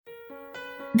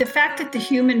The fact that the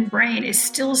human brain is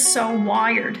still so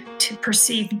wired to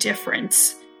perceive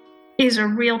difference is a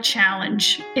real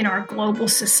challenge in our global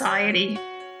society.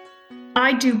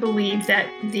 I do believe that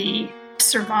the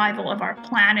survival of our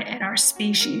planet and our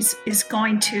species is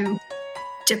going to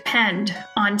depend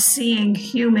on seeing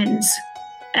humans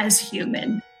as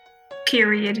human.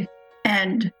 Period.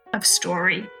 End of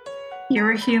story.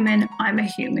 You're a human, I'm a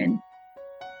human.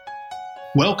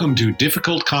 Welcome to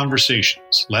Difficult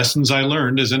Conversations, Lessons I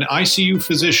Learned as an ICU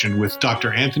physician with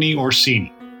Dr. Anthony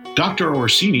Orsini. Dr.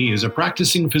 Orsini is a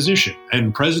practicing physician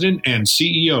and president and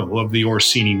CEO of the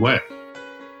Orsini Way.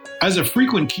 As a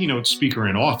frequent keynote speaker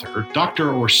and author,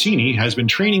 Dr. Orsini has been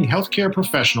training healthcare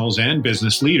professionals and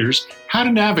business leaders how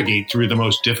to navigate through the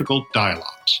most difficult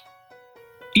dialogues.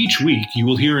 Each week, you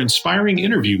will hear inspiring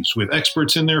interviews with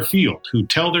experts in their field who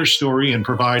tell their story and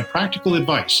provide practical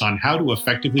advice on how to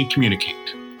effectively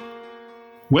communicate.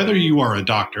 Whether you are a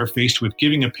doctor faced with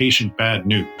giving a patient bad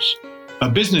news, a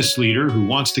business leader who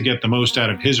wants to get the most out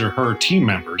of his or her team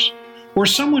members, or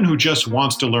someone who just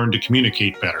wants to learn to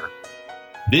communicate better,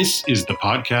 this is the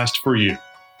podcast for you.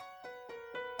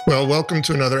 Well, welcome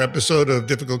to another episode of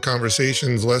Difficult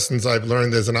Conversations, Lessons I've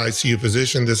Learned as an ICU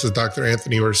physician. This is Dr.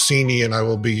 Anthony Orsini, and I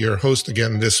will be your host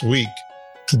again this week.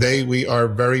 Today, we are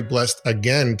very blessed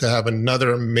again to have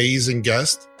another amazing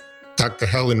guest, Dr.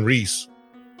 Helen Reese.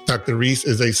 Dr. Reese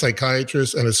is a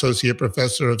psychiatrist and associate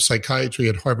professor of psychiatry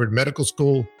at Harvard Medical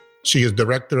School. She is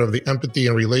director of the Empathy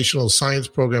and Relational Science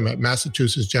program at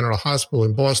Massachusetts General Hospital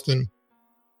in Boston,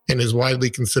 and is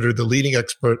widely considered the leading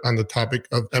expert on the topic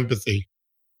of empathy.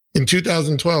 In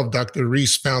 2012, Dr.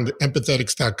 Reese founded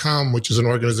Empathetics.com, which is an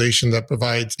organization that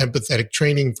provides empathetic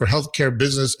training for healthcare,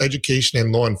 business, education,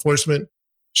 and law enforcement.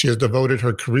 She has devoted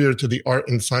her career to the art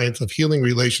and science of healing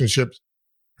relationships.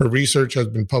 Her research has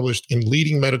been published in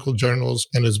leading medical journals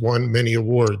and has won many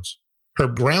awards. Her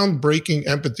groundbreaking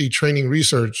empathy training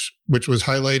research, which was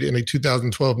highlighted in a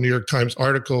 2012 New York Times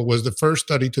article, was the first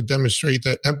study to demonstrate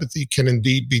that empathy can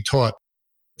indeed be taught.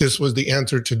 This was the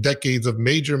answer to decades of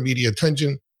major media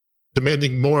attention,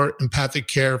 demanding more empathic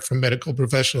care from medical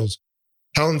professionals.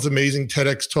 Helen's amazing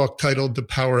TEDx talk titled The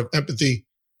Power of Empathy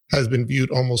has been viewed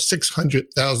almost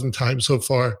 600,000 times so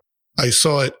far. I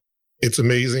saw it. It's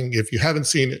amazing. If you haven't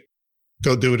seen it,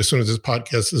 go do it as soon as this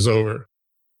podcast is over.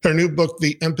 Her new book,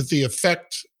 The Empathy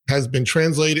Effect, has been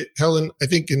translated, Helen, I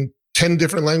think in 10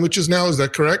 different languages now. Is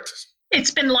that correct?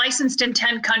 It's been licensed in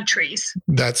 10 countries.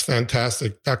 That's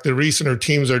fantastic. Dr. Reese and her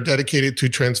teams are dedicated to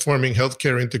transforming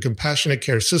healthcare into compassionate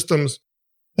care systems.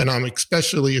 And I'm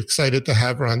especially excited to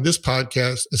have her on this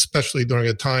podcast, especially during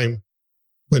a time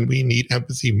when we need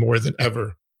empathy more than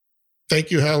ever. Thank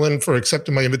you, Helen, for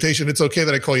accepting my invitation. It's okay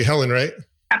that I call you Helen, right?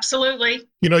 Absolutely.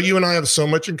 You know, you and I have so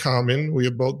much in common. We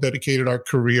have both dedicated our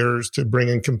careers to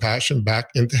bringing compassion back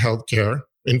into healthcare.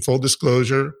 In full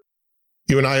disclosure,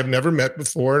 you and I have never met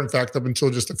before. In fact, up until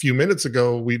just a few minutes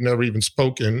ago, we've never even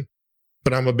spoken,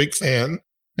 but I'm a big fan.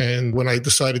 And when I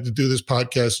decided to do this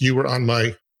podcast, you were on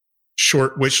my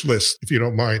short wish list, if you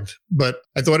don't mind. But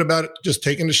I thought about it, just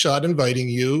taking a shot, inviting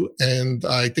you. And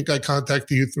I think I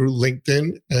contacted you through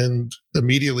LinkedIn, and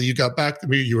immediately you got back to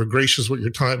me. You were gracious with your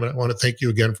time. And I want to thank you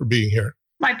again for being here.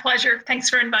 My pleasure. Thanks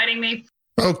for inviting me.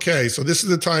 Okay, so this is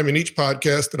the time in each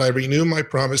podcast that I renew my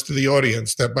promise to the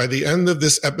audience that by the end of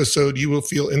this episode, you will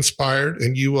feel inspired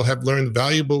and you will have learned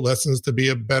valuable lessons to be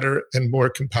a better and more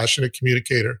compassionate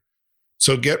communicator.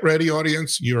 So get ready,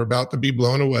 audience. You're about to be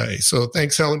blown away. So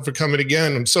thanks, Helen, for coming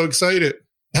again. I'm so excited.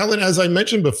 Helen, as I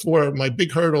mentioned before, my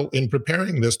big hurdle in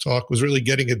preparing this talk was really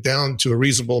getting it down to a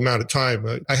reasonable amount of time.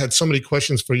 I had so many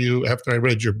questions for you after I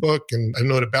read your book, and I've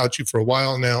known about you for a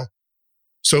while now.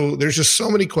 So there's just so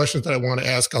many questions that I want to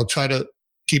ask. I'll try to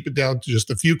keep it down to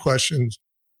just a few questions.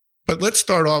 But let's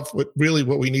start off with really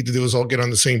what we need to do is all get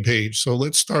on the same page. So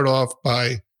let's start off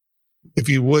by, if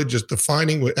you would, just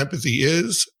defining what empathy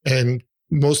is. And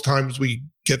most times we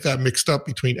get that mixed up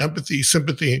between empathy,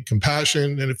 sympathy, and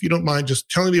compassion. And if you don't mind, just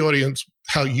telling the audience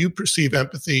how you perceive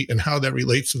empathy and how that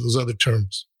relates to those other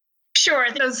terms. Sure.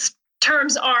 Those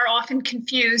terms are often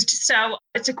confused, so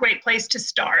it's a great place to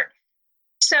start.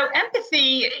 So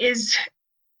empathy is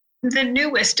the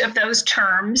newest of those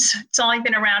terms. It's only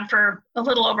been around for a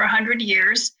little over 100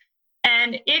 years.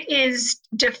 And it is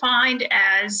defined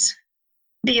as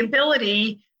the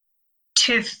ability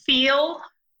to feel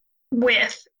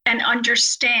with and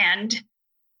understand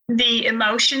the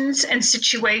emotions and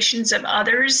situations of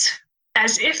others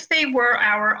as if they were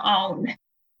our own,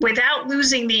 without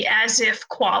losing the as if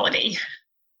quality.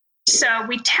 So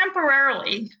we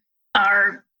temporarily,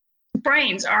 our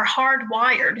brains are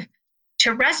hardwired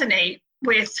to resonate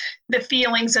with the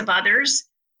feelings of others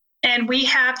And we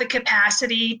have the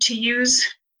capacity to use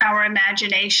our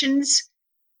imaginations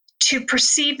to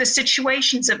perceive the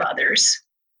situations of others.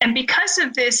 And because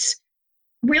of this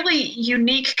really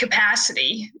unique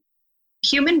capacity,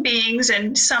 human beings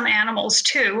and some animals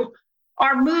too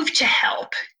are moved to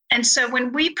help. And so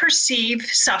when we perceive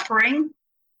suffering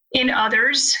in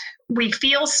others, we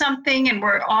feel something and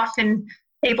we're often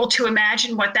able to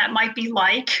imagine what that might be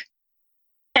like.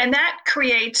 And that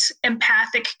creates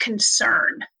empathic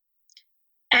concern.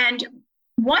 And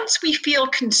once we feel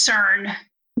concern,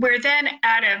 we're then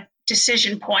at a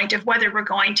decision point of whether we're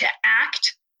going to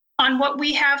act on what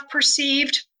we have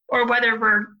perceived or whether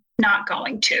we're not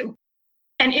going to.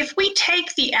 And if we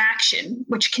take the action,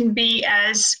 which can be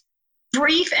as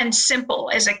brief and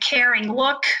simple as a caring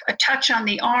look, a touch on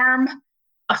the arm,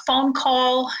 a phone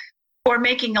call, or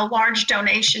making a large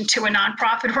donation to a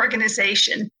nonprofit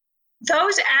organization,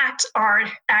 those acts are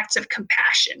acts of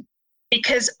compassion,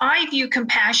 because I view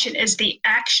compassion as the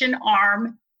action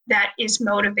arm that is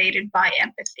motivated by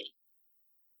empathy.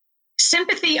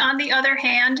 Sympathy, on the other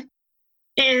hand,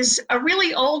 is a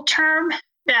really old term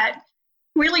that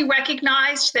really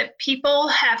recognized that people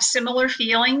have similar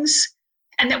feelings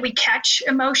and that we catch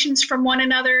emotions from one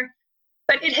another.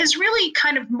 But it has really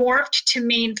kind of morphed to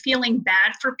mean feeling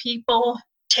bad for people,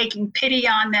 taking pity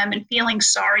on them, and feeling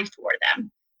sorry for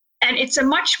them. And it's a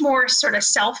much more sort of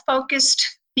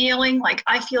self-focused feeling, like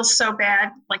I feel so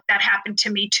bad, like that happened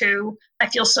to me too. I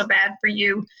feel so bad for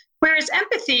you. Whereas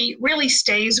empathy really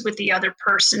stays with the other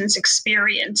person's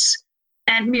experience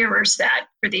and mirrors that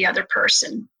for the other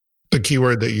person. The key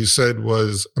word that you said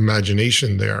was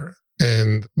imagination there.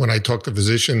 And when I talk to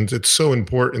physicians, it's so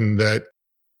important that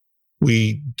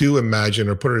we do imagine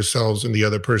or put ourselves in the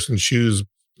other person's shoes,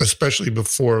 especially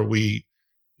before we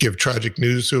give tragic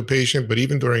news to a patient, but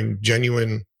even during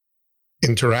genuine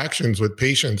interactions with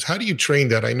patients. How do you train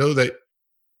that? I know that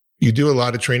you do a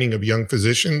lot of training of young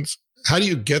physicians. How do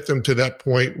you get them to that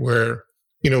point where,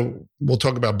 we'll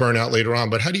talk about burnout later on,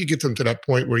 but how do you get them to that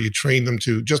point where you train them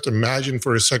to just imagine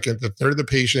for a second that they're the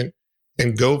patient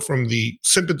and go from the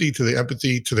sympathy to the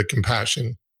empathy to the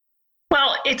compassion?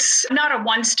 Well, it's not a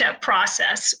one-step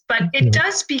process, but it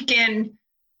does begin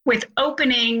with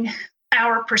opening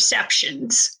our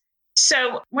perceptions.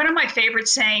 So one of my favorite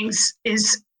sayings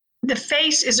is, the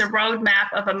face is a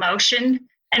roadmap of emotion,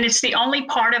 and it's the only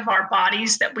part of our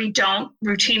bodies that we don't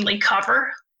routinely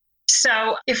cover.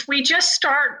 So if we just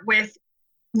start with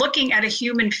looking at a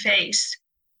human face,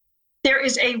 there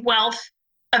is a wealth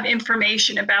of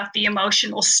information about the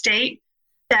emotional state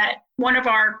that one of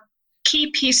our key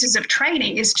pieces of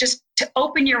training is just to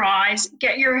open your eyes,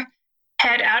 get your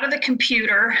head out of the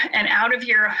computer and out of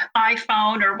your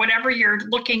iPhone or whatever you're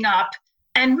looking up,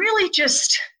 and really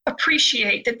just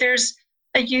appreciate that there's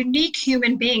a unique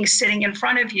human being sitting in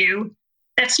front of you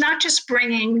that's not just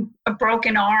bringing a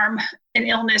broken arm, an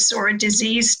illness, or a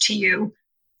disease to you,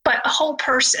 but a whole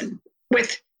person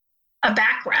with a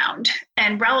background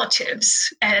and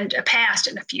relatives and a past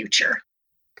and a future.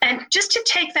 And just to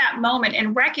take that moment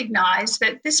and recognize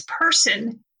that this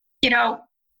person,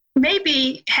 may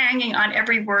be hanging on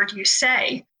every word you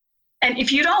say. And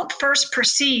if you don't first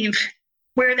perceive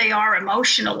where they are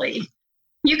emotionally,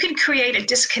 you can create a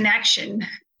disconnection,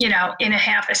 in a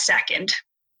half a second.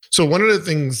 So one of the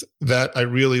things that I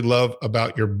really love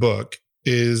about your book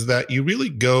is that you really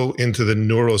go into the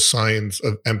neuroscience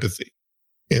of empathy.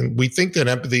 And we think that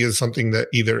empathy is something that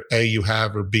either A, you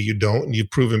have, or B, you don't. And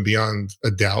you've proven beyond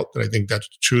a doubt that I think that's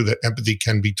true, that empathy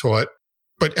can be taught.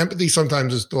 But empathy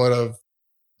sometimes is thought of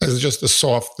as just a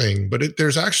soft thing. But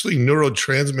there's actually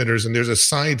neurotransmitters and there's a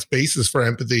science basis for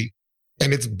empathy.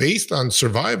 And it's based on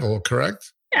survival,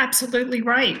 correct? Absolutely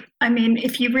right. I mean,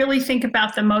 if you really think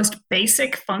about the most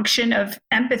basic function of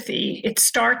empathy, it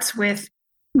starts with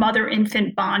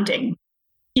mother-infant bonding.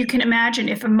 You can imagine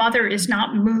if a mother is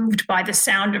not moved by the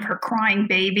sound of her crying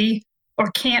baby, or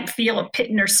can't feel a pit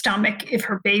in her stomach if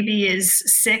her baby is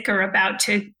sick or about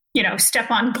to, step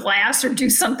on glass or do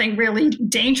something really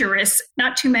dangerous,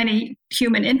 not too many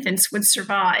human infants would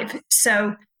survive.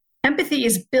 So empathy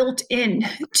is built in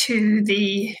to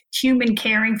the human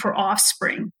caring for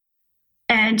offspring.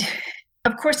 And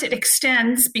of course, it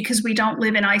extends because we don't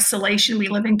live in isolation, we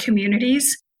live in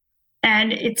communities.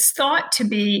 And it's thought to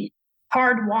be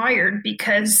hardwired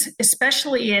because,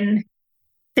 especially in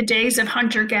the days of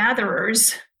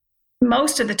hunter-gatherers,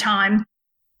 most of the time,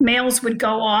 males would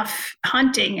go off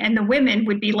hunting and the women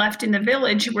would be left in the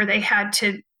village where they had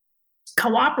to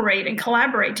cooperate and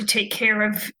collaborate to take care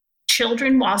of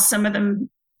children while some of them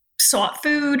sought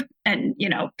food and,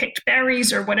 picked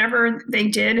berries or whatever they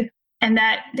did. And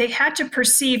that they had to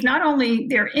perceive not only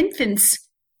their infants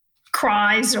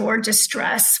cries or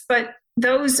distress, but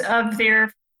those of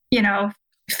their,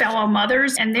 fellow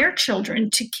mothers and their children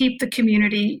to keep the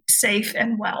community safe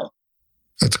and well.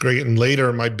 That's great. And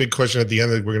later, my big question at the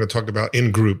end, we're going to talk about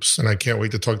in groups, and I can't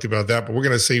wait to talk to you about that, but we're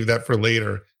going to save that for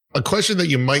later. A question that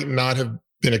you might not have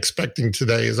been expecting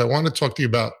today is I want to talk to you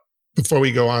about, before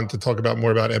we go on to talk about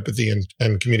more about empathy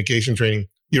and communication training,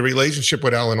 your relationship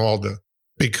with Alan Alda.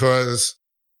 Because,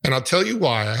 and I'll tell you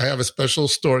why, I have a special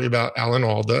story about Alan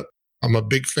Alda. I'm a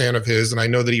big fan of his, and I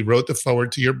know that he wrote the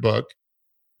foreword to your book.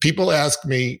 People ask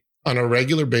me on a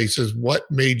regular basis, what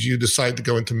made you decide to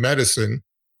go into medicine?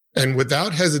 And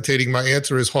without hesitating, my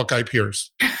answer is Hawkeye Pierce.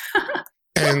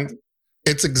 And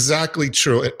it's exactly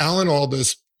true. And Alan Alda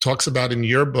talks about in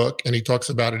your book, and he talks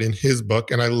about it in his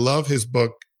book. And I love his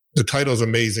book. The title is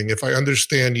amazing. If I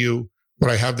understand you,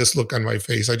 when I have this look on my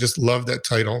face, I just love that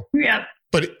title. Yeah.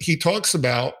 But he talks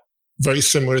about very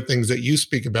similar things that you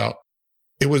speak about.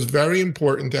 It was very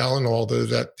important to Alan Alda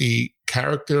that the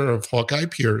character of Hawkeye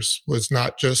Pierce was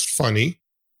not just funny,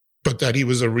 but that he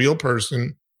was a real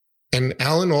person. And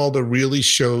Alan Alda really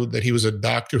showed that he was a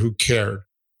doctor who cared.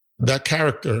 That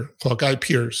character, Hawkeye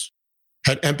Pierce,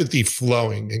 had empathy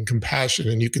flowing and compassion.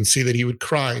 And you can see that he would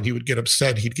cry and he would get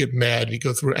upset. He'd get mad. He'd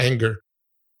go through anger.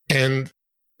 And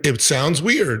it sounds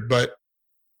weird, but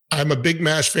I'm a big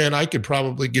MASH fan. I could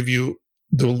probably give you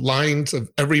the lines of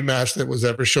every MASH that was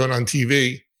ever shown on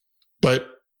TV. But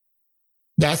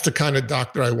that's the kind of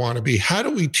doctor I want to be. How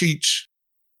do we teach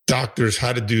doctors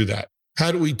how to do that?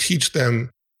 How do we teach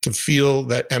them to feel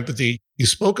that empathy? You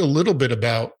spoke a little bit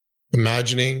about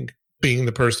imagining being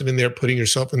the person in there, putting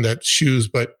yourself in that shoes,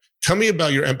 but tell me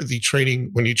about your empathy training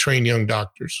when you train young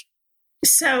doctors.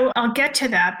 So I'll get to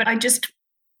that, but I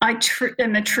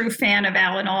am a true fan of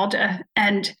Alan Alda.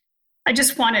 And I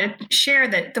just want to share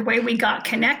that the way we got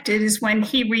connected is when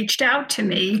he reached out to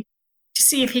me to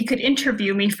see if he could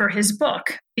interview me for his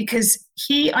book, because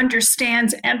he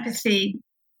understands empathy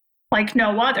like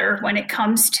no other when it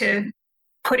comes to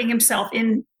putting himself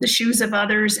in the shoes of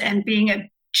others and being a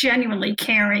genuinely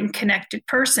caring, connected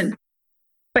person.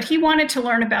 But he wanted to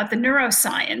learn about the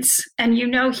neuroscience. And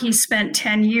he spent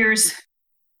 10 years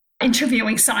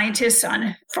interviewing scientists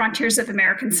on frontiers of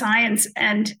American science.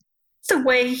 And the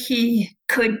way he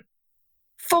could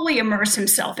fully immerse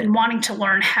himself in wanting to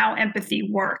learn how empathy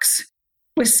works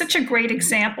was such a great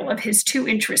example of his two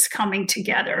interests coming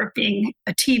together, being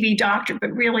a TV doctor, but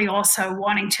really also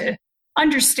wanting to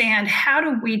understand how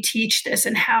do we teach this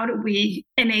and how do we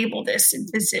enable this in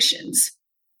physicians.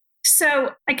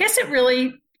 So I guess it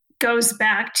really goes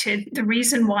back to the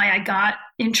reason why I got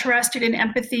interested in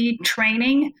empathy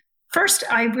training. First,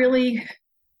 I really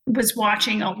was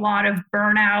watching a lot of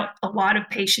burnout, a lot of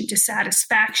patient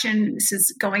dissatisfaction. This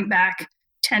is going back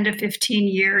 10 to 15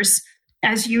 years.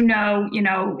 As you know,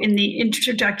 in the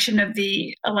introduction of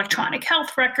the electronic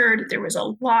health record, there was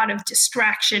a lot of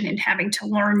distraction in having to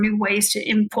learn new ways to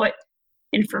input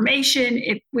information.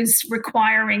 It was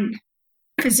requiring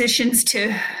physicians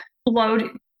to load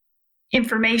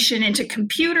information into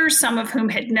computers, some of whom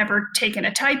had never taken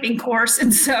a typing course.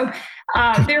 And so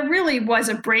there really was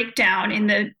a breakdown in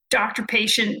the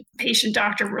doctor-patient,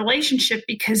 patient-doctor relationship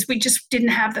because we just didn't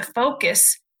have the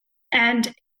focus.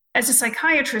 And as a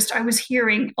psychiatrist, I was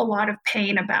hearing a lot of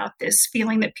pain about this,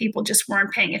 feeling that people just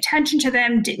weren't paying attention to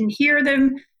them, didn't hear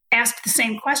them, asked the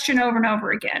same question over and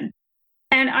over again.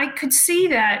 And I could see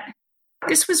that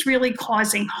this was really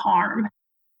causing harm.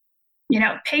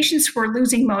 Patients were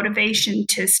losing motivation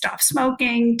to stop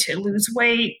smoking, to lose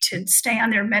weight, to stay on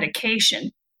their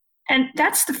medication. And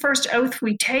that's the first oath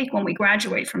we take when we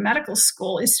graduate from medical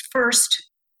school is first,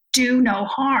 do no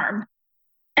harm.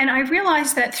 And I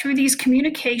realized that through these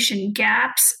communication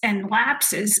gaps and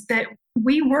lapses that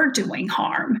we were doing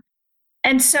harm.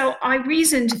 And so I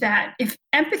reasoned that if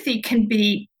empathy can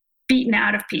be beaten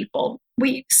out of people,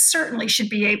 we certainly should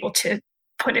be able to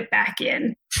put it back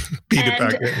in.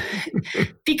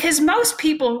 Because most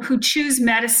people who choose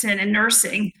medicine and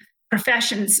nursing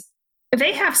professions,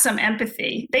 they have some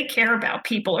empathy. They care about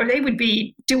people, or they would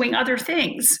be doing other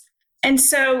things. And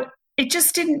so it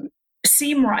just didn't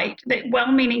seem right that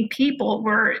well-meaning people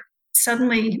were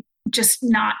suddenly just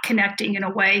not connecting in a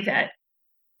way that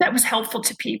was helpful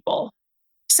to people.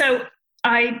 So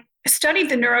I studied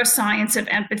the neuroscience of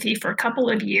empathy for a couple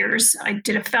of years. I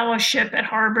did a fellowship at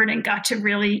Harvard and got to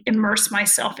really immerse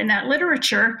myself in that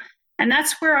literature. And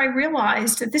that's where I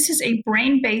realized that this is a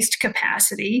brain-based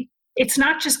capacity. It's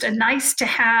not just a nice to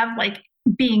have, like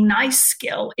being nice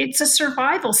skill. It's a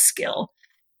survival skill.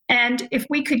 And if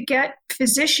we could get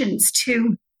physicians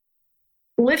to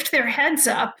lift their heads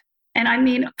up And I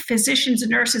mean physicians,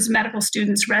 nurses, medical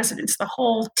students, residents, the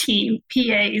whole team,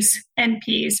 PAs,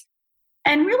 NPs,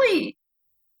 and really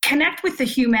connect with the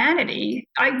humanity.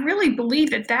 I really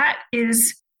believe that that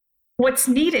is what's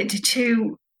needed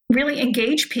to really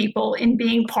engage people in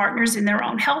being partners in their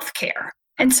own healthcare.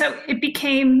 And so it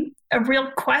became a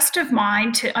real quest of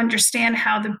mine to understand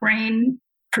how the brain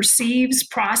perceives,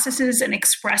 processes, and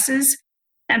expresses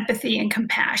empathy and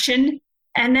compassion,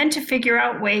 and then to figure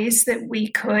out ways that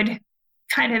we could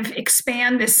kind of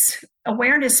expand this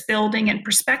awareness building and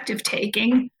perspective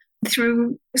taking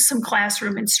through some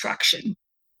classroom instruction.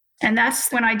 And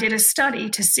that's when I did a study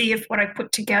to see if what I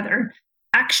put together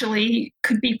actually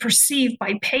could be perceived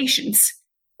by patients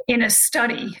in a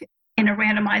study in a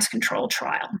randomized controlled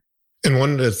trial. And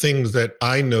one of the things that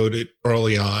I noted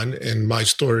early on in my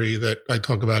story that I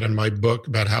talk about in my book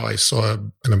about how I saw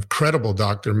an incredible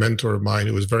doctor, mentor of mine,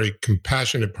 who was a very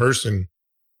compassionate person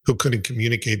who couldn't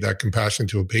communicate that compassion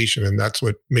to a patient. And that's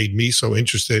what made me so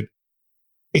interested.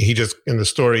 He just, in the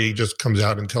story, he just comes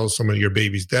out and tells someone your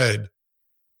baby's dead.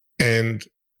 And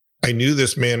I knew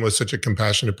this man was such a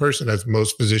compassionate person, as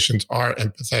most physicians are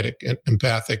empathetic and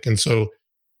empathic. And so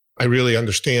I really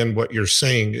understand what you're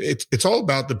saying. It's all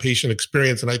about the patient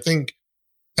experience. And I think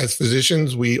as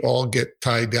physicians, we all get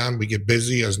tied down. We get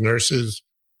busy as nurses.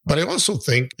 But I also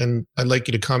think, and I'd like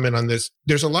you to comment on this,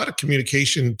 there's a lot of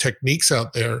communication techniques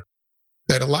out there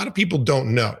that a lot of people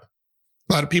don't know.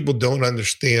 A lot of people don't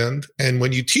understand. And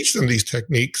when you teach them these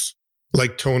techniques,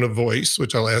 like tone of voice,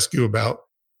 which I'll ask you about,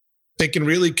 they can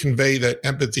really convey that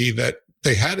empathy that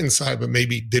they had inside, but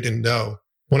maybe didn't know.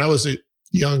 When I was a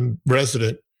young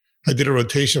resident, I did a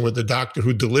rotation with the doctor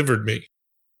who delivered me.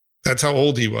 That's how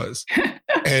old he was.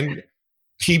 And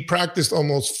he practiced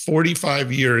almost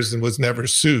 45 years and was never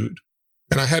sued.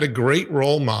 And I had a great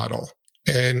role model.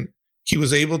 And he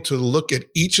was able to look at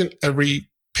each and every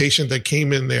patient that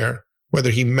came in there, whether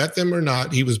he met them or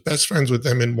not. He was best friends with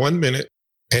them in 1 minute.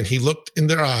 And he looked in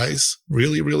their eyes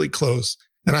really, really close.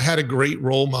 And I had a great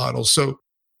role model. So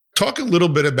talk a little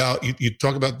bit about, you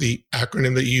talk about the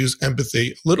acronym that you use,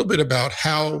 empathy, a little bit about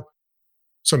how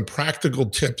some practical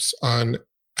tips on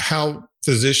how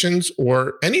physicians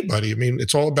or anybody, I mean,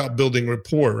 it's all about building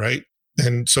rapport, right?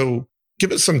 And so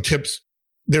give us some tips.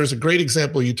 There's a great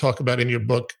example you talk about in your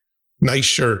book, nice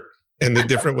shirt, and the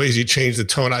different ways you change the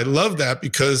tone. I love that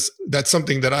because that's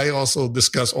something that I also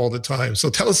discuss all the time.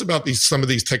 So tell us about some of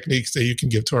these techniques that you can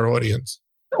give to our audience.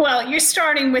 Well, you're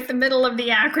starting with the middle of the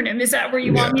acronym. Is that where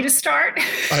you want me to start?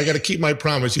 I got to keep my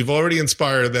promise. You've already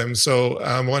inspired them. So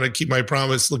I want to keep my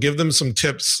promise. We'll give them some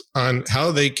tips on how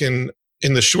they can,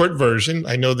 in the short version,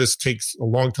 I know this takes a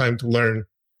long time to learn,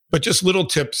 but just little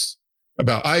tips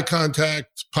about eye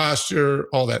contact, posture,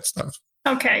 all that stuff.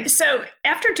 Okay. So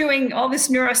after doing all this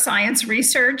neuroscience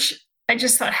research, I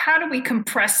just thought, how do we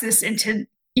compress this into,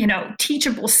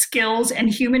 teachable skills and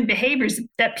human behaviors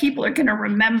that people are going to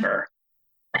remember?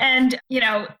 And,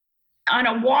 on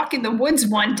a walk in the woods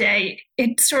one day,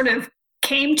 it sort of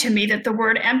came to me that the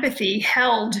word empathy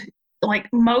held like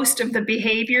most of the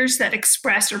behaviors that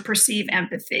express or perceive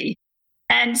empathy.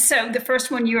 And so the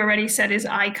first one you already said is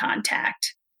eye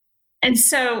contact. And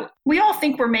so we all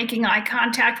think we're making eye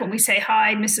contact when we say,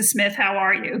 "Hi, Mrs. Smith, how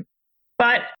are you?"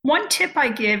 But one tip I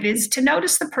give is to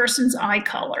notice the person's eye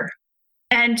color.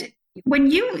 And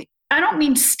I don't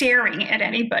mean staring at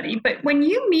anybody, but when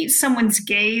you meet someone's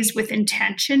gaze with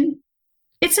intention,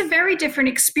 it's a very different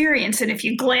experience than if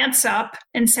you glance up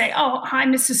and say, "Oh, hi,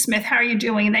 Mrs. Smith, how are you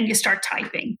doing?" And then you start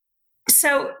typing.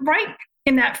 So right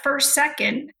in that first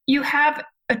second, you have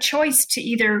a choice to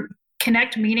either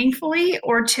connect meaningfully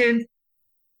or to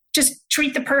just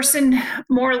treat the person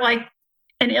more like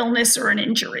an illness or an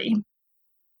injury.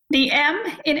 The M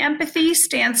in empathy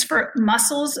stands for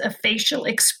muscles of facial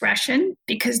expression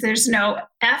because there's no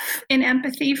F in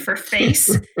empathy for face.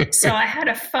 So I had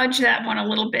to fudge that one a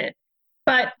little bit.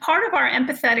 But part of our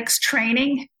empathetics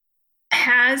training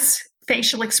has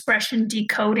facial expression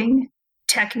decoding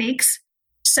techniques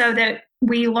so that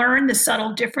we learn the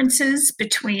subtle differences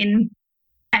between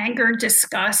anger,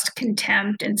 disgust,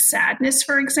 contempt, and sadness,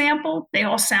 for example. They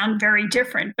all sound very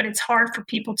different, but it's hard for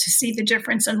people to see the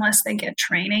difference unless they get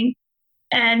training.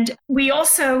 And we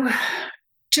also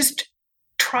just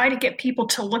try to get people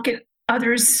to look at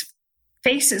others'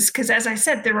 faces because, as I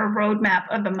said, they're a roadmap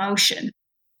of emotion.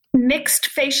 Mixed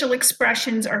facial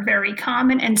expressions are very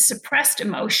common, and suppressed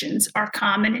emotions are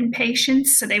common in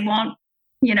patients, so they won't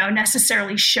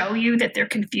necessarily show you that they're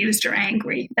confused or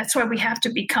angry. That's why we have to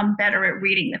become better at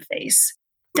reading the face.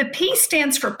 The P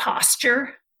stands for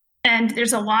posture, and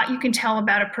there's a lot you can tell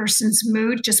about a person's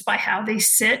mood just by how they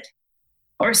sit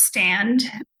or stand.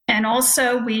 And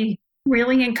also, we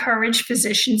really encourage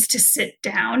physicians to sit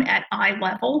down at eye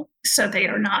level so they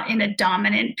are not in a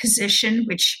dominant position,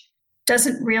 which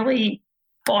doesn't really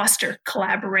foster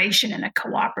collaboration and a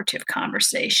cooperative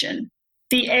conversation.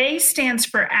 The A stands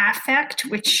for affect,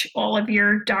 which all of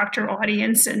your doctor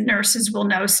audience and nurses will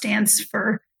know stands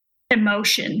for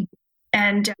emotion.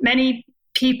 And many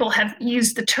people have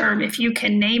used the term, if you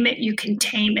can name it, you can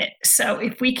tame it. So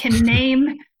if we can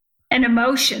name an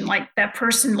emotion, like that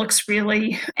person looks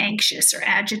really anxious or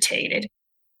agitated,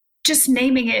 just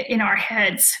naming it in our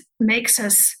heads makes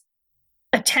us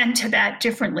attend to that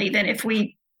differently than if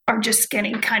we are just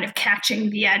catching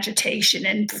the agitation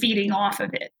and feeding off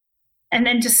of it. And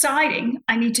then deciding,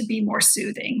 I need to be more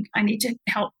soothing. I need to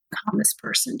help calm this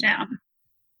person down.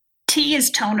 T is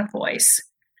tone of voice.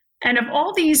 And of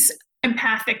all these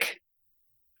empathic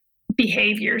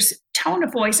behaviors, tone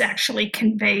of voice actually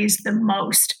conveys the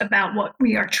most about what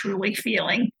we are truly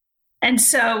feeling. And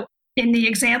so in the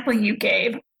example you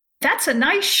gave, that's a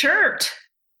nice shirt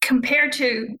compared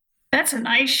to that's a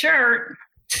nice shirt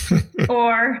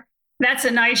or that's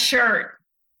a nice shirt.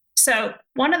 So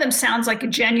one of them sounds like a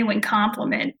genuine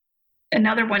compliment.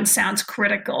 Another one sounds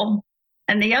critical.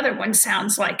 And the other one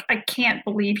sounds like, I can't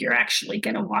believe you're actually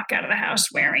going to walk out of the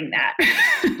house wearing that.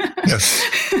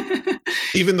 Yes.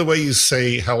 Even the way you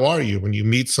say, how are you? When you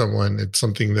meet someone, it's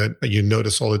something that you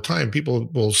notice all the time. People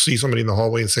will see somebody in the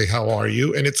hallway and say, how are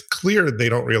you? And it's clear they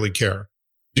don't really care.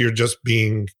 You're just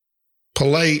being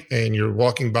polite and you're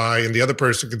walking by and the other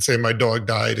person can say, my dog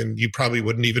died, and you probably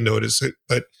wouldn't even notice it.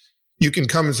 But you can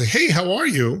come and say, hey, how are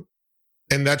you?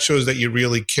 And that shows that you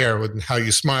really care with how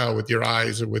you smile with your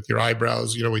eyes or with your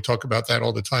eyebrows. You know, we talk about that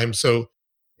all the time. So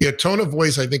yeah, tone of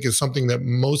voice, I think, is something that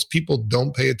most people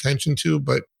don't pay attention to.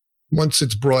 But once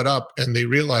it's brought up and they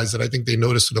realize it, I think they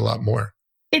notice it a lot more.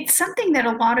 It's something that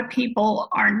a lot of people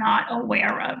are not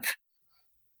aware of.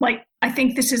 Like, I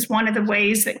think this is one of the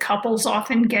ways that couples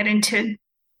often get into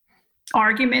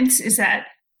arguments, is that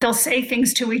they'll say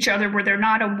things to each other where they're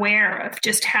not aware of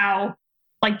just how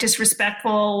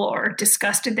disrespectful or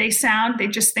disgusted they sound. They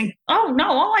just think, oh no,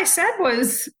 all I said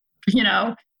was,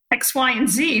 X, Y, and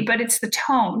Z, but it's the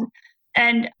tone.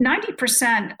 And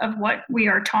 90% of what we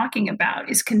are talking about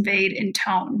is conveyed in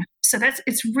tone. So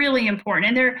it's really important.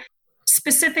 And there are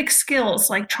specific skills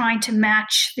like trying to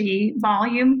match the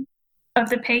volume of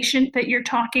the patient that you're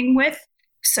talking with,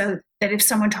 so that if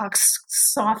someone talks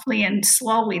softly and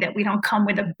slowly, that we don't come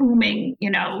with a booming,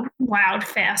 loud,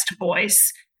 fast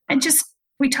voice. And just,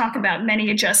 we talk about many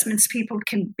adjustments people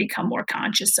can become more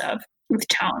conscious of with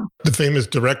tone. The famous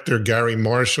director, Gary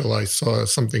Marshall, I saw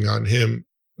something on him,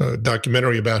 a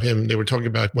documentary about him. They were talking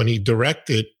about when he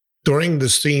directed, during the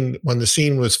scene, when the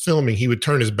scene was filming, he would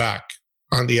turn his back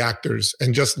on the actors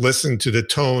and just listen to the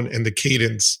tone and the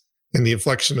cadence and the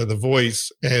inflection of the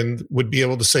voice, and would be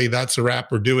able to say that's a wrap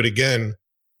or do it again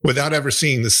without ever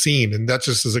seeing the scene. And that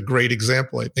just is a great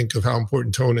example, I think, of how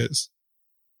important tone is.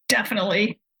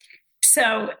 Definitely.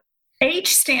 So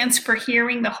H stands for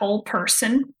hearing the whole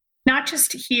person, not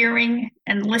just hearing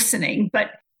and listening,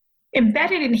 but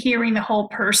embedded in hearing the whole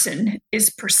person is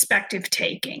perspective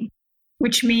taking,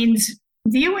 which means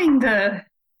viewing the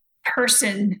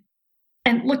person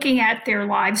and looking at their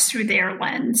lives through their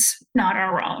lens, not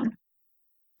our own.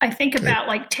 I think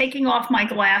about taking off my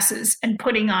glasses and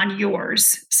putting on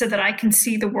yours so that I can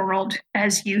see the world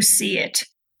as you see it.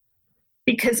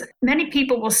 Because many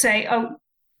people will say, oh,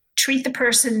 treat the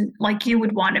person like you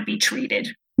would want to be treated.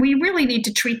 We really need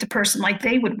to treat the person like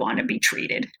they would want to be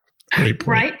treated.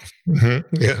 Right?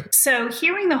 Mm-hmm. Yeah. So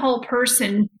hearing the whole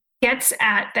person gets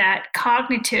at that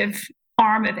cognitive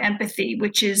arm of empathy,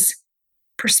 which is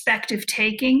perspective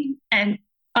taking. And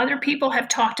other people have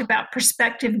talked about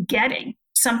perspective getting.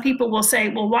 Some people will say,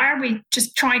 well, why are we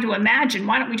just trying to imagine?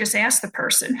 Why don't we just ask the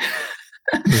person?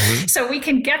 Mm-hmm. So we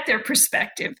can get their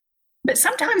perspective. But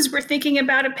sometimes we're thinking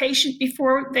about a patient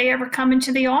before they ever come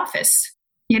into the office.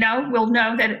 We'll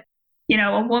know that,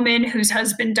 a woman whose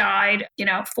husband died,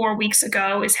 4 weeks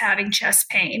ago is having chest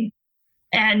pain.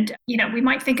 And, we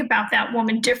might think about that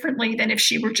woman differently than if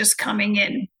she were just coming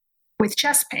in with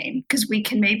chest pain, because we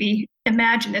can maybe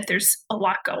imagine that there's a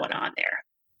lot going on there.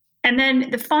 And then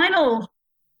the final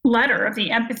letter of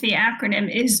the empathy acronym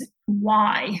is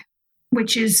Y,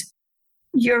 which is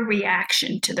your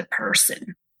reaction to the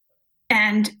person.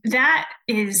 And that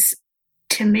is,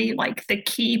 to me, the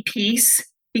key piece,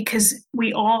 because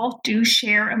we all do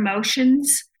share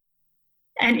emotions.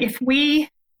 And if we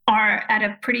are at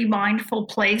a pretty mindful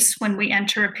place when we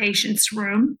enter a patient's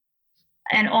room,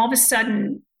 and all of a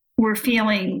sudden we're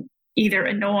feeling either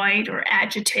annoyed or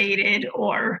agitated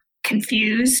or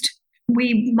confused,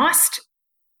 we must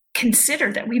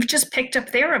consider that we've just picked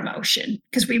up their emotion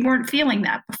because we weren't feeling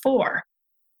that before.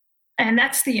 And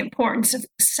that's the importance of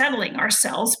settling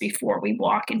ourselves before we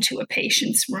walk into a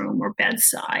patient's room or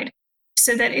bedside,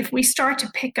 so that if we start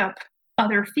to pick up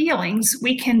other feelings,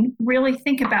 we can really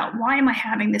think about, why am I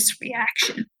having this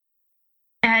reaction?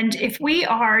 And if we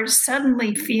are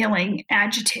suddenly feeling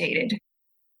agitated,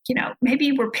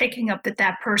 maybe we're picking up that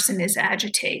that person is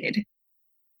agitated.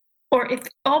 Or if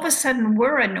all of a sudden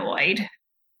we're annoyed,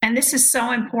 and this is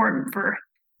so important for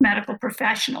medical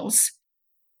professionals,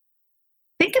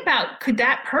 think about, could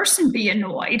that person be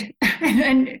annoyed?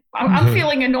 And I'm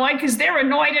feeling annoyed because they're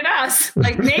annoyed at us.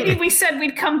 Like, maybe we said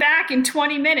we'd come back in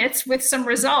 20 minutes with some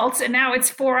results, and now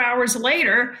it's 4 hours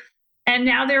later, and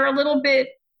now they're a little bit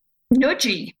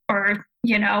nudgy or,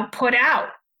 put out,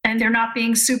 and they're not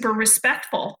being super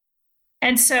respectful.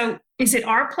 And so is it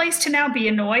our place to now be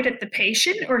annoyed at the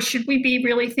patient, or should we be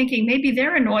really thinking, maybe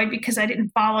they're annoyed because I didn't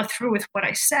follow through with what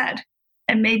I said,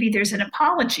 and maybe there's an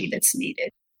apology that's needed?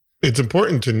 It's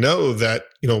important to know that,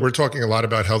 we're talking a lot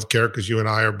about healthcare because you and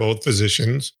I are both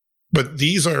physicians, but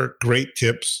these are great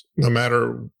tips no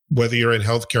matter whether you're in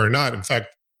healthcare or not. In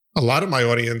fact, a lot of my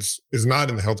audience is not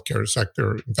in the healthcare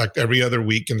sector. In fact, every other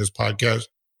week in this podcast,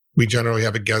 we generally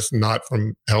have a guest not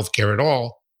from healthcare at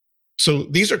all. So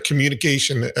these are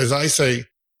communication. As I say,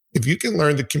 if you can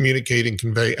learn to communicate and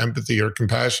convey empathy or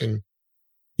compassion,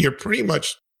 you're pretty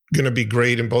much going to be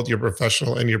great in both your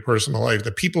professional and your personal life.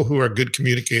 The people who are good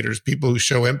communicators, people who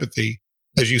show empathy,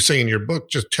 as you say in your book,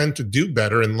 just tend to do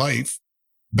better in life,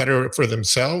 better for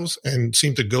themselves, and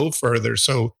seem to go further.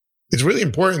 So it's really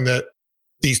important that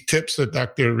these tips that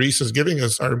Dr. Reese is giving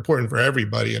us are important for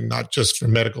everybody and not just for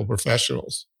medical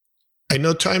professionals. I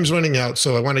know time's running out,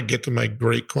 so I want to get to my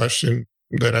great question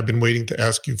that I've been waiting to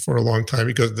ask you for a long time,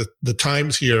 because the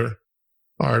times here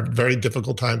are very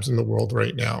difficult times in the world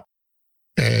right now.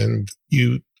 And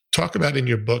you talk about in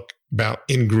your book about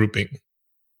in-grouping.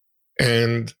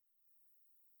 And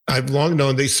I've long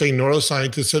known, they say,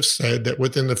 neuroscientists have said that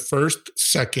within the first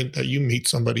second that you meet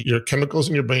somebody, your chemicals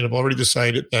in your brain have already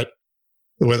decided that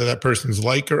whether that person's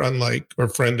like or unlike, or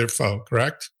friend or foe,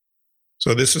 correct?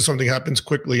 So this is something that happens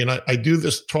quickly. And I do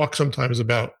this talk sometimes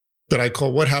about that I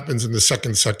call what happens in the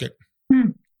second.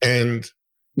 And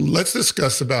let's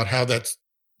discuss about how that's,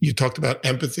 you talked about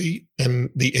empathy and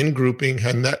the in-grouping,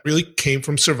 and that really came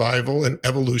from survival and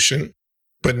evolution.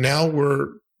 But now we're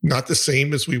not the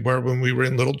same as we were when we were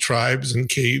in little tribes and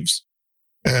caves,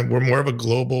 and we're more of a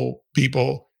global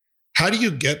people. How do you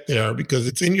get there? Because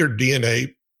it's in your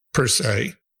DNA per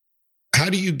se. How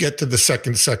do you get to the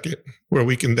second where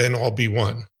we can then all be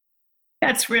one?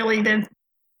 That's really the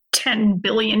 $10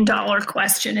 billion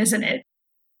question, isn't it?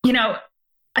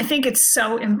 I think it's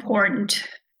so important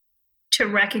to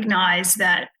recognize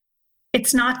that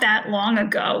it's not that long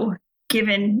ago,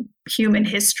 given human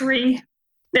history,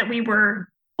 that we were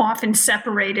often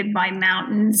separated by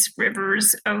mountains,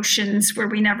 rivers, oceans, where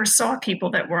we never saw people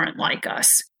that weren't like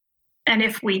us. And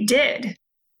if we did,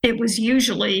 it was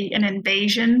usually an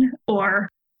invasion or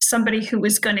somebody who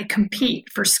was going to compete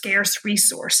for scarce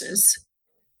resources.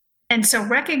 And so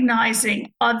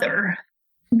recognizing other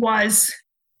was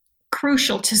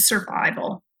crucial to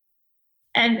survival.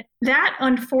 And that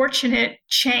unfortunate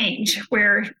change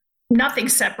where nothing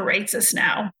separates us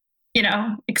now,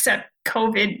 except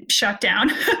COVID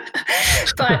shutdown.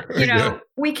 But,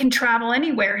 we can travel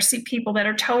anywhere, see people that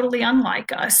are totally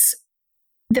unlike us.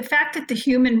 The fact that the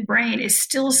human brain is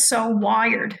still so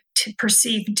wired to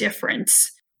perceive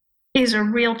difference is a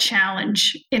real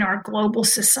challenge in our global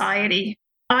society.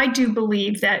 I do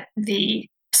believe that the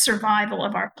survival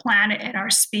of our planet and our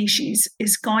species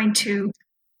is going to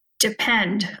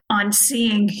depend on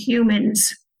seeing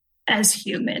humans as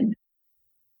human,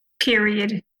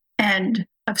 period, end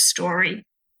of story.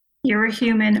 You're a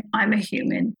human, I'm a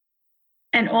human.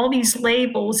 And all these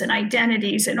labels and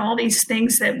identities and all these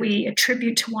things that we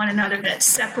attribute to one another that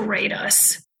separate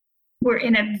us, we're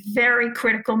in a very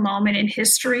critical moment in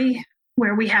history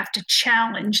where we have to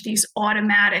challenge these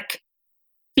automatic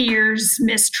fears,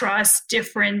 mistrust,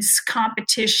 difference,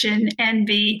 competition,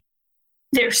 envy.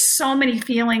 There's so many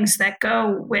feelings that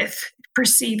go with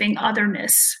perceiving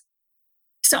otherness.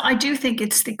 So I do think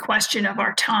it's the question of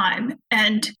our time.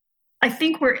 And I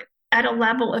think we're at a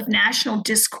level of national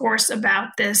discourse about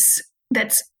this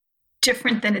that's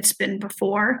different than it's been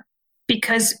before.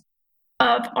 Because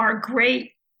of our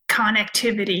great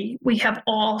connectivity, we have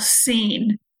all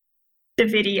seen the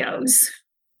videos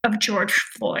of George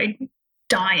Floyd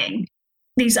dying.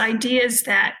 These ideas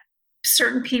that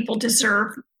certain people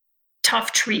deserve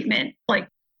tough treatment, like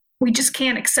we just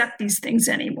can't accept these things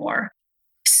anymore.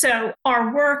 So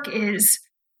our work is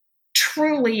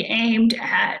truly aimed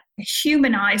at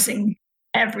humanizing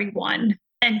everyone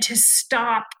and to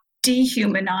stop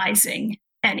dehumanizing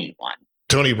anyone.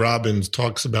 Tony Robbins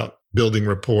talks about building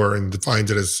rapport and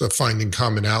defines it as finding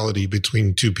commonality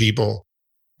between two people.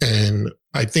 And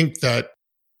I think that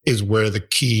is where the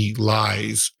key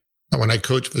lies. And when I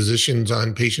coach physicians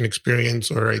on patient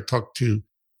experience, or I talk to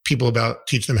people about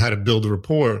teach them how to build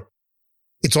rapport,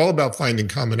 it's all about finding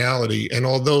commonality. And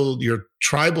although your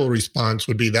tribal response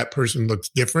would be that person looks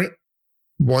different,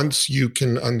 once you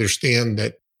can understand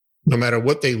that no matter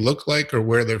what they look like or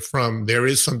where they're from, there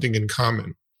is something in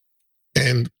common.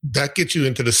 And that gets you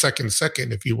into the second,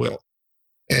 if you will.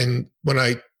 And when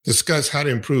I discuss how to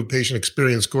improve patient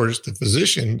experience scores to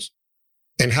physicians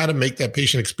and how to make that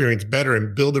patient experience better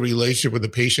and build a relationship with the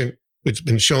patient, which has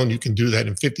been shown you can do that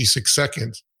in 56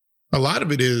 seconds, a lot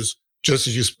of it is just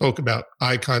as you spoke about,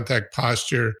 eye contact,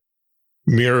 posture,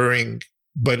 mirroring,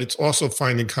 but it's also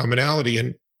finding commonality.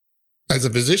 And as a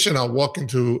physician, I'm a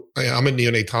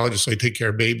neonatologist, so I take care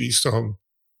of babies. So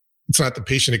it's not the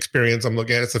patient experience I'm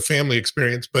looking at, it's the family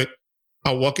experience. But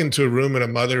I'll walk into a room and a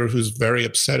mother who's very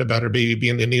upset about her baby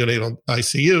being in the neonatal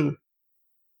ICU.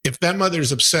 If that mother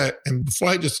is upset, and before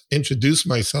I just introduce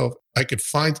myself, I could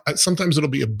find, sometimes it'll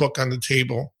be a book on the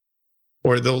table,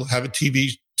 or they'll have a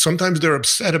TV. Sometimes they're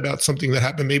upset about something that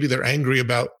happened. Maybe they're angry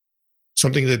about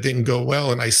something that didn't go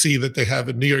well. And I see that they have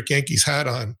a New York Yankees hat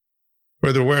on,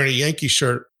 or they're wearing a Yankee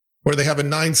shirt, or they have a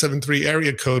 973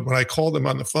 area code. When I call them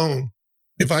on the phone,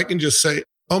 if I can just say,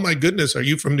 "Oh my goodness, are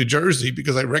you from New Jersey?"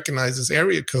 because I recognize this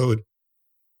area code,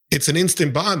 it's an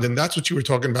instant bond. And that's what you were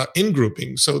talking about,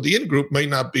 in-grouping. So the in-group might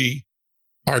not be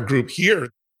our group here.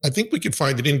 I think we could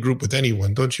find an in-group with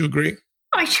anyone. Don't you agree?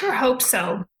 I sure hope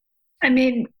so. I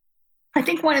mean, I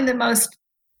think one of the most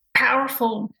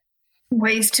powerful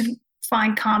ways to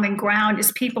find common ground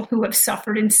is people who have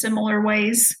suffered in similar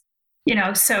ways.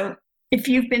 So if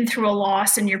you've been through a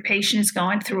loss and your patient is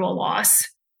going through a loss,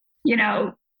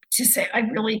 to say, I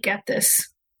really get this.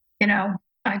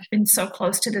 I've been so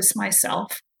close to this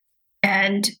myself.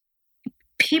 And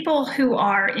people who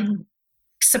are in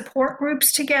support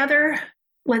groups together,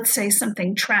 let's say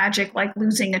something tragic like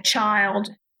losing a child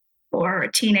or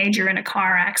a teenager in a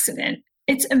car accident,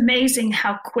 it's amazing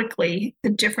how quickly the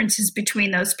differences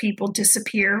between those people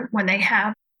disappear when they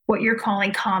have what you're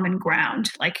calling common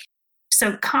ground.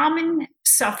 So common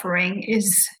suffering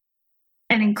is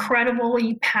an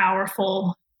incredibly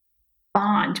powerful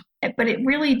bond, but it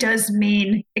really does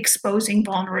mean exposing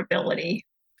vulnerability,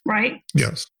 right?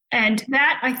 Yes. And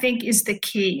that, I think, is the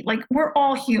key. We're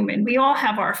all human. We all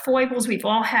have our foibles. We've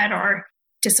all had our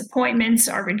disappointments,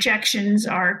 our rejections,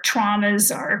 our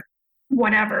traumas, our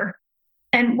whatever.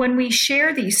 And when we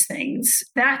share these things,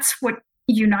 that's what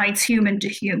unites human to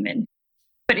human.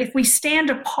 But if we stand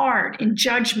apart in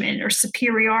judgment or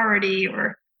superiority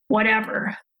or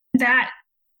whatever, that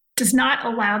does not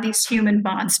allow these human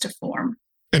bonds to form.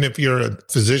 And if you're a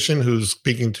physician who's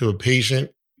speaking to a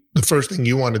patient, the first thing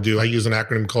you want to do, I use an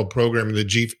acronym called PROGRAM, and the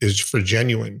G is for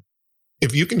genuine.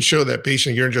 If you can show that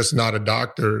patient you're just not a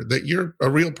doctor, that you're a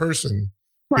real person.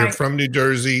 Right. You're from New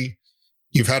Jersey.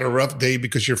 You've had a rough day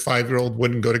because your 5-year-old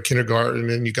wouldn't go to kindergarten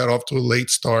and you got off to a late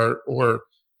start. Or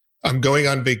I'm going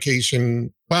on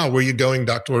vacation. Wow, where are you going,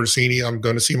 Dr. Orsini? I'm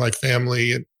going to see my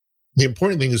family. And the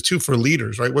important thing is too for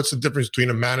leaders, right? What's the difference between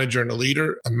a manager and a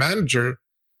leader? A manager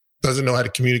doesn't know how to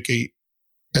communicate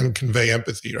and convey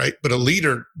empathy, right? But a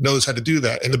leader knows how to do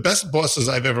that. And the best bosses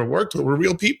I've ever worked with were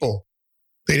real people.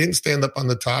 They didn't stand up on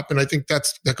the top. And I think that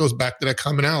goes back to that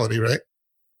commonality, right?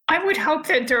 I would hope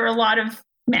that there are a lot of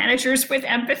managers with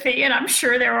empathy, and I'm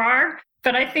sure there are.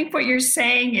 But I think what you're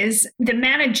saying is the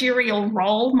managerial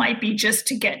role might be just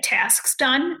to get tasks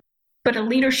done, but a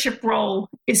leadership role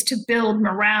is to build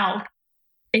morale,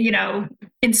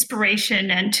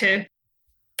 inspiration, and to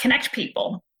connect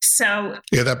people. So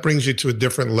yeah, that brings you to a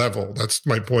different level. That's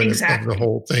my point exactly. of the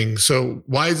whole thing. So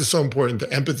why is it so important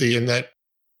to empathy in that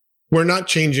we're not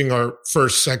changing our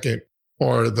first, second,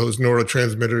 or those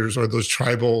neurotransmitters or those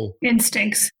tribal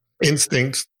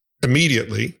instincts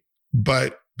immediately,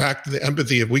 but back to the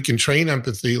empathy. If we can train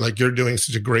empathy, like you're doing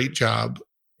such a great job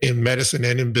in medicine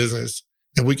and in business,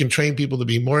 and we can train people to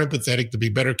be more empathetic, to be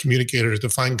better communicators, to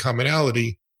find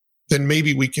commonality, then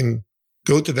maybe we can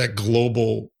go to that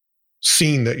global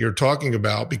scene that you're talking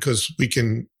about, because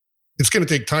it's going to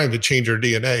take time to change our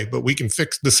DNA, but we can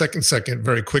fix the second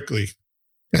very quickly.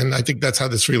 And I think that's how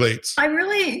this relates. I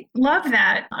really love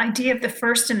that idea of the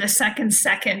first and the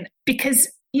second, because,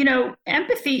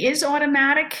 empathy is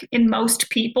automatic in most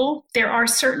people. There are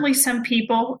certainly some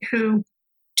people who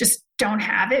just don't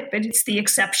have it, but it's the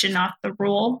exception, not the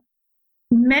rule.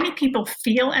 many people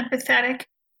feel empathetic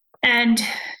and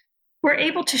we're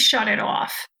able to shut it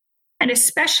off. And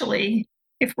especially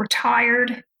if we're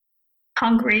tired,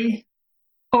 hungry,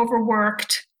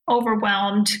 overworked,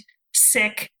 overwhelmed,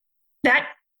 sick, that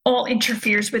all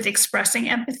interferes with expressing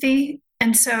empathy.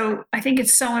 And so I think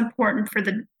it's so important for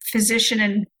the physician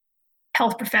and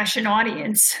health profession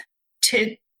audience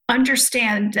to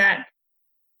understand that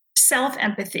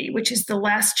self-empathy, which is the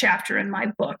last chapter in my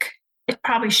book, it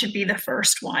probably should be the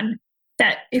first one,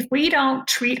 that if we don't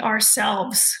treat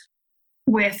ourselves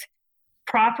with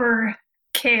proper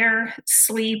care,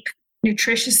 sleep,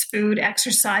 nutritious food,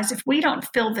 exercise, if we don't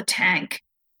fill the tank,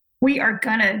 we are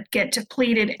going to get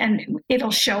depleted and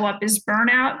it'll show up as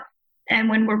burnout. And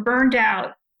when we're burned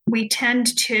out, we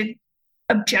tend to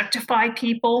objectify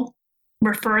people,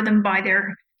 refer them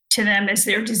to them as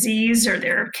their disease or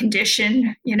their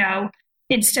condition,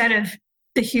 instead of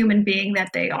the human being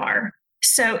that they are.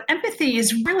 So empathy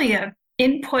is really a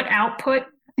input-output,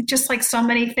 just like so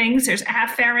many things. There's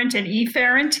afferent and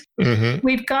efferent. Mm-hmm.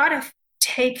 We've got to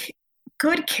take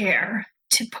good care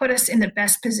to put us in the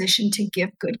best position to give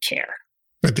good care.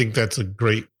 I think that's a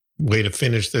great way to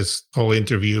finish this whole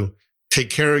interview. Take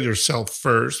care of yourself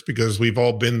first, because we've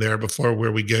all been there before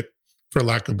where we get, for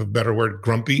lack of a better word,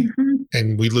 grumpy,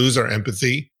 and we lose our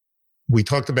empathy. We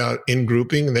talked about in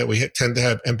grouping and that we tend to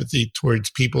have empathy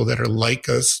towards people that are like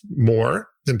us more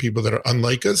than people that are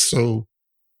unlike us. So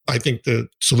I think the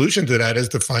solution to that is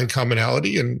to find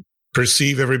commonality and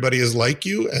perceive everybody as like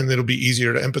you, and it'll be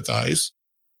easier to empathize.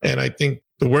 And I think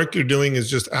the work you're doing is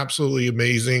just absolutely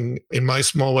amazing. In my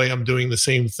small way, I'm doing the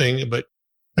same thing, but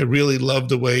I really love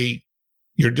the way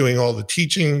you're doing all the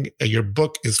teaching. Your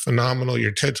book is phenomenal.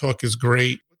 Your TED Talk is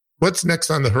great. What's next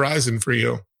on the horizon for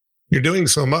you? You're doing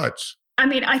so much. I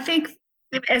mean, I think,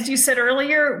 as you said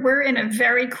earlier, we're in a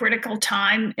very critical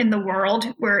time in the world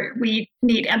where we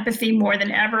need empathy more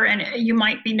than ever. And you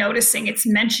might be noticing it's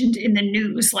mentioned in the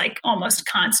news like almost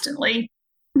constantly.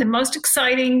 The most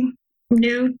exciting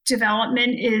new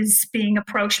development is being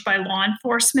approached by law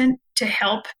enforcement to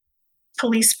help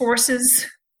police forces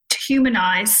to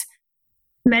humanize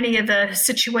many of the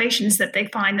situations that they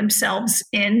find themselves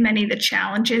in, many of the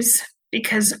challenges,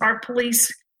 because our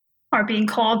police are being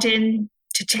called in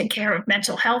to take care of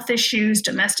mental health issues,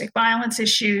 domestic violence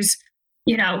issues,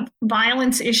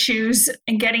 violence issues,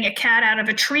 and getting a cat out of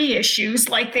a tree issues.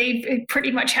 Like they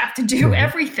pretty much have to do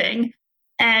everything.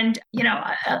 And,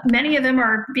 many of them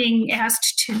are being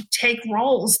asked to take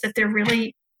roles that they're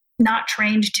really not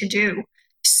trained to do.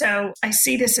 So I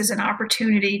see this as an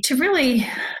opportunity to really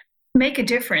make a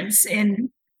difference in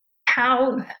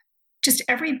how just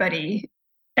every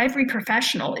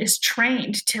professional is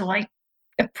trained to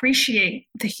appreciate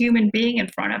the human being in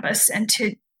front of us and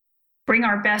to bring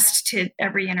our best to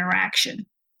every interaction.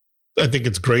 I think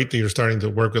it's great that you're starting to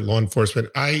work with law enforcement.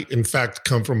 I, in fact,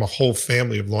 come from a whole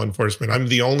family of law enforcement. I'm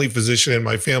the only physician in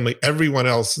my family. Everyone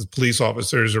else is police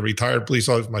officers or retired police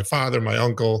officers. My father, my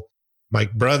uncle, my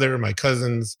brother, my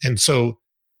cousins. And so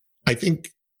I think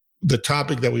the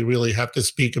topic that we really have to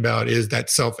speak about is that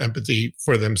self-empathy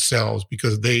for themselves,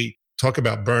 because they talk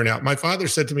about burnout. My father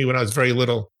said to me when I was very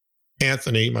little,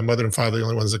 Anthony, my mother and father are the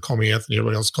only ones that call me Anthony.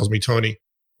 Everybody else calls me Tony.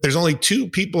 There's only two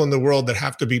people in the world that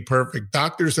have to be perfect,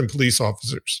 doctors and police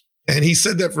officers. And he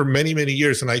said that for many, many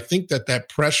years. And I think that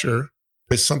pressure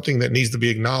is something that needs to be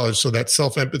acknowledged. So that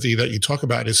self-empathy that you talk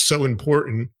about is so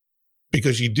important,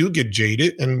 because you do get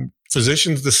jaded, and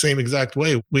physicians the same exact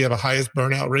way. We have a highest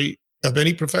burnout rate of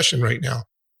any profession right now.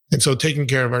 And so taking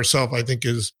care of ourselves, I think,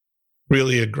 is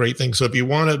really a great thing. So if you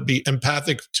want to be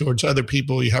empathic towards other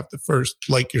people, you have to first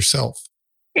like yourself.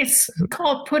 It's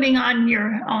called putting on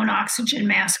your own oxygen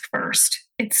mask first.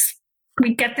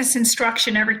 We get this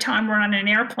instruction every time we're on an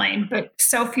airplane, but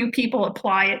so few people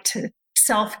apply it to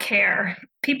self-care.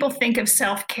 People think of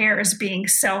self-care as being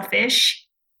selfish.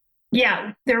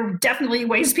 Yeah, there are definitely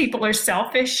ways people are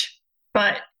selfish,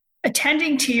 but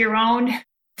attending to your own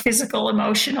physical,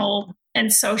 emotional,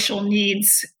 and social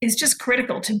needs is just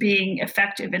critical to being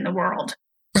effective in the world.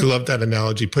 I love that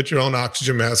analogy. Put your own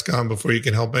oxygen mask on before you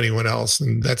can help anyone else.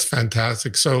 And that's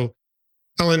fantastic. So,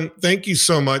 Ellen, thank you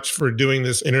so much for doing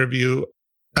this interview.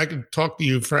 I could talk to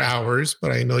you for hours,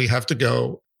 but I know you have to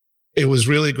go. It was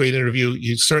really a great interview.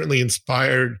 You certainly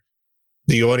inspired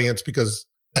the audience, because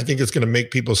I think it's going to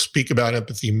make people speak about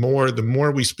empathy more. The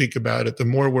more we speak about it, the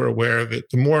more we're aware of it,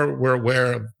 the more we're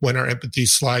aware of when our empathy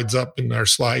slides up and our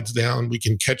slides down, we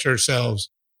can catch ourselves,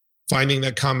 finding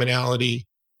that commonality,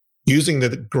 using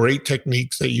the great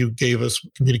techniques that you gave us,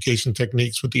 communication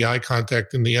techniques with the eye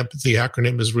contact and the empathy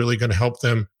acronym is really going to help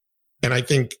them. And I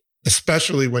think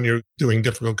especially when you're doing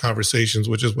difficult conversations,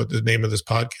 which is what the name of this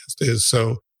podcast is.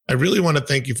 So I really want to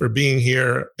thank you for being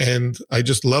here. And I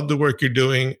just love the work you're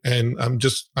doing. And I'm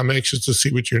anxious to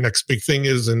see what your next big thing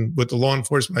is. And with the law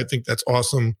enforcement, I think that's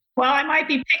awesome. Well, I might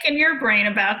be picking your brain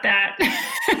about that.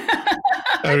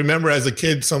 I remember as a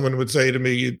kid, someone would say to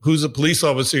me, who's a police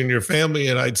officer in your family?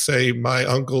 And I'd say my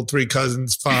uncle, 3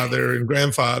 cousins, father, and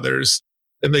grandfathers.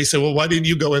 And they say, well, why didn't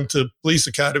you go into police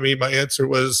academy? My answer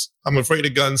was, I'm afraid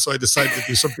of guns. So I decided to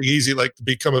do something easy, like to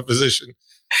become a physician.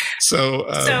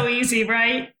 So easy,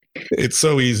 right? It's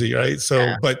so easy, right?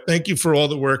 So, But thank you for all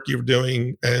the work you're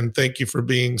doing. And thank you for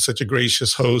being such a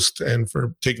gracious host and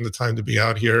for taking the time to be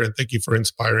out here. And thank you for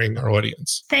inspiring our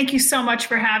audience. Thank you so much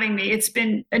for having me. It's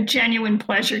been a genuine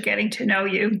pleasure getting to know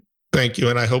you. Thank you.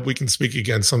 And I hope we can speak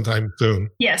again sometime soon.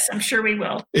 Yes, I'm sure we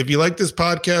will. If you like this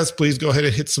podcast, please go ahead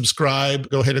and hit subscribe.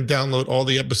 Go ahead and download all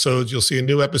the episodes. You'll see a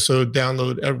new episode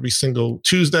download every single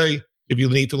Tuesday. If you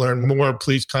need to learn more,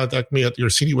 please contact me at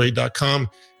yourorsiniway.com.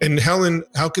 And Helen,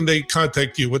 how can they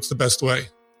contact you? What's the best way?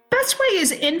 Best way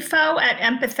is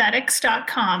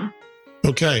info@empathetics.com.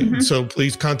 Okay. Mm-hmm. So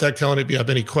please contact Helen if you have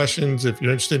any questions. If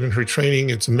you're interested in her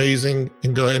training, it's amazing.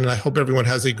 And go ahead. And I hope everyone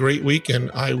has a great week.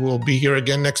 And I will be here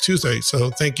again next Tuesday. So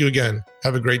thank you again.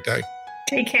 Have a great day.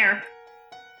 Take care.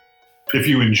 If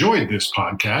you enjoyed this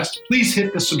podcast, please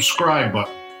hit the subscribe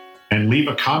button and leave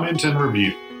a comment and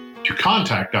review. To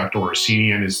contact Dr.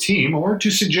 Orsini and his team or to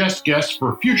suggest guests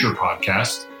for future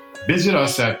podcasts, visit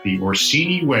us at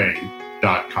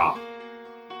theorsiniway.com.